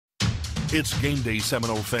It's game day,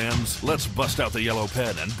 Seminole fans. Let's bust out the yellow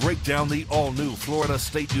pen and break down the all-new Florida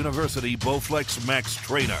State University Bowflex Max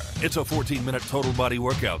Trainer. It's a 14-minute total body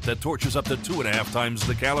workout that torches up to 2.5 times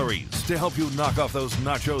the calories to help you knock off those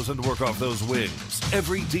nachos and work off those wings.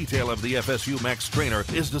 Every detail of the f.s.u. Max Trainer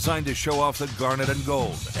is designed to show off the garnet and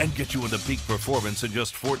gold and get you into peak performance in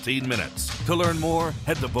just 14 minutes. To learn more,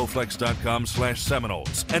 head to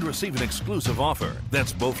Bowflex.com/Seminoles and receive an exclusive offer.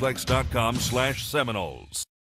 That's Bowflex.com/Seminoles.